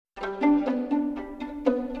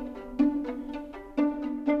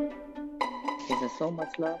so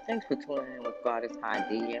much love. Thanks for tuning in with Goddess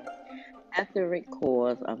Idea. Etheric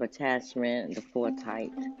cores of attachment, the four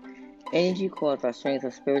types. Energy cores are strings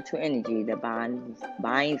of spiritual energy that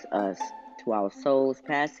binds us to our souls,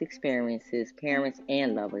 past experiences, parents,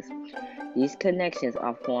 and lovers. These connections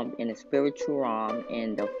are formed in the spiritual realm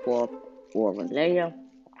in the fourth aura layer.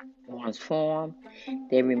 Once formed,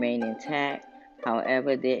 they remain intact.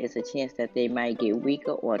 However, there is a chance that they might get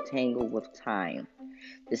weaker or tangled with time.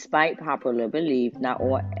 Despite popular belief, not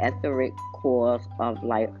all etheric cores of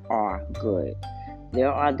life are good.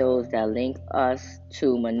 There are those that link us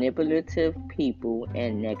to manipulative people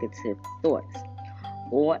and negative thoughts.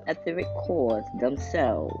 All etheric cores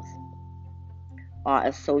themselves are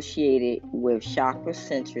associated with chakra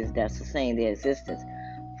centers that sustain their existence.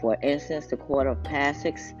 For instance, the core of past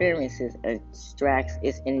experiences extracts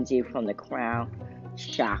its energy from the crown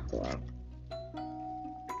chakra.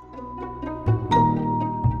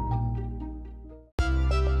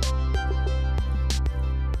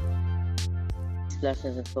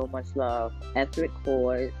 Blessings and so much love. Etheric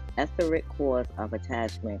cores of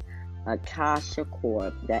attachment. Akasha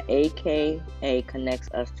core, the AKA connects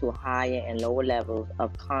us to higher and lower levels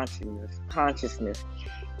of consciousness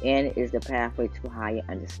and is the pathway to higher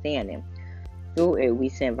understanding. Through it, we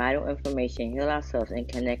send vital information, heal ourselves, and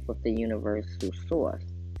connect with the universal source.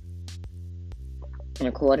 And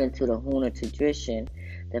according to the Huna tradition,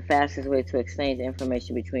 the fastest way to exchange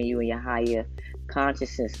information between you and your higher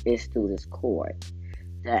consciousness is through this cord.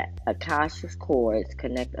 The Akasha cords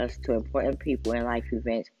connect us to important people and life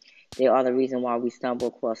events. They are the reason why we stumble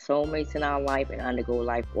across soulmates in our life and undergo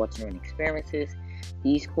life-altering experiences.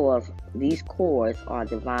 These cords are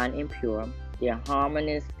divine and pure. They are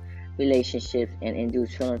harmonious relationships and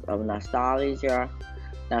induce feelings of nostalgia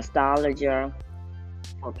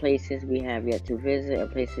for places we have yet to visit and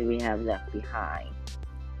places we have left behind.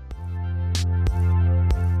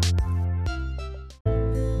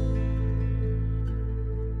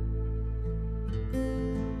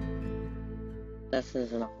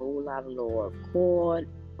 Lessons and a whole lot of lore. Cord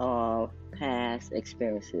of past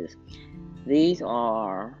experiences. These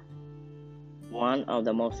are one of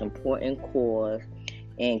the most important cores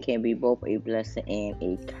and can be both a blessing and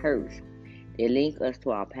a curse. They link us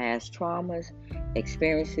to our past traumas,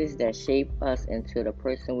 experiences that shape us into the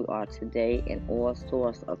person we are today, and all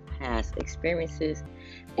sorts of past experiences.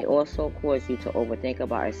 They also cause you to overthink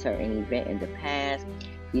about a certain event in the past.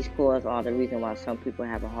 These cores are the reason why some people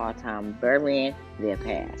have a hard time burying their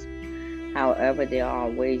past. However, there are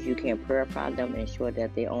ways you can purify them and ensure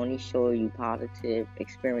that they only show you positive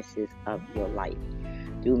experiences of your life.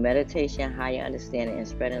 Through meditation, higher understanding, and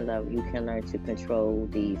spreading love, you can learn to control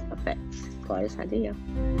these effects. Goddess Idea.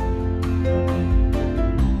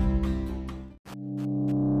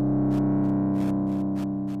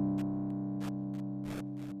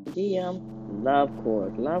 Love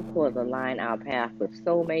cords. Love cords align our path with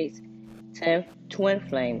soulmates, twin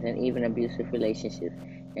flames, and even abusive relationships.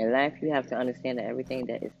 In life, you have to understand that everything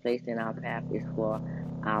that is placed in our path is for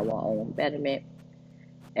our own betterment.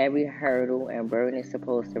 Every hurdle and burden is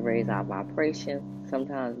supposed to raise our vibration.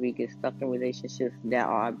 Sometimes we get stuck in relationships that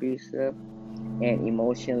are abusive and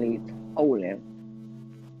emotionally tolling.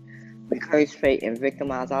 We curse fate and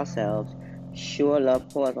victimize ourselves. Sure,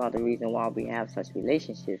 love cords are the reason why we have such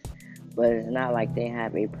relationships, but it's not like they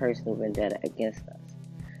have a personal vendetta against us.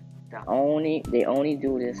 They only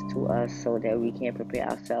do this to us so that we can prepare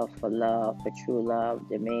ourselves for love, for true love,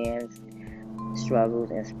 demands,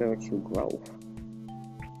 struggles, and spiritual growth.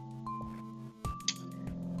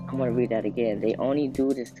 I'm going to read that again. They only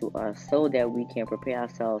do this to us so that we can prepare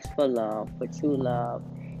ourselves for love, for true love,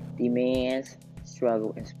 demands,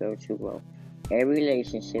 struggle, and spiritual growth. Every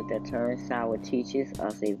relationship that turns sour teaches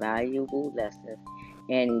us a valuable lesson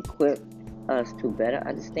and equips us to better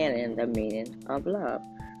understand the meaning of love.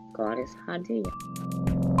 Goddess Idea.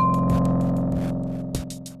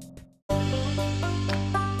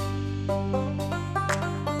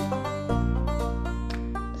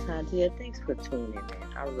 Thanks for tuning in.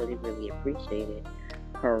 I really, really appreciate it.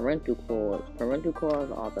 Parental cords. Parental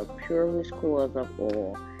cords are the purest cords of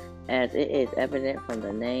all. As it is evident from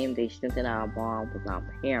the name, they strengthen our bond with our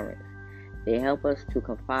parents. They help us to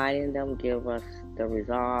confide in them, give us the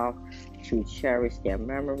resolve to cherish their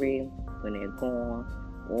memory when they're gone.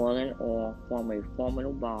 All in all, form a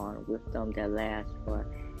formidable bond with them that lasts for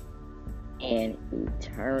an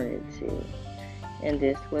eternity. And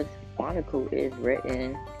this article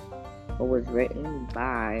was written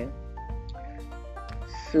by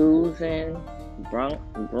Susan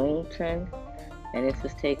Brunton, and this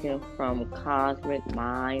was taken from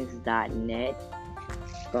cosmicminds.net.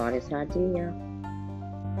 Goddess Idea.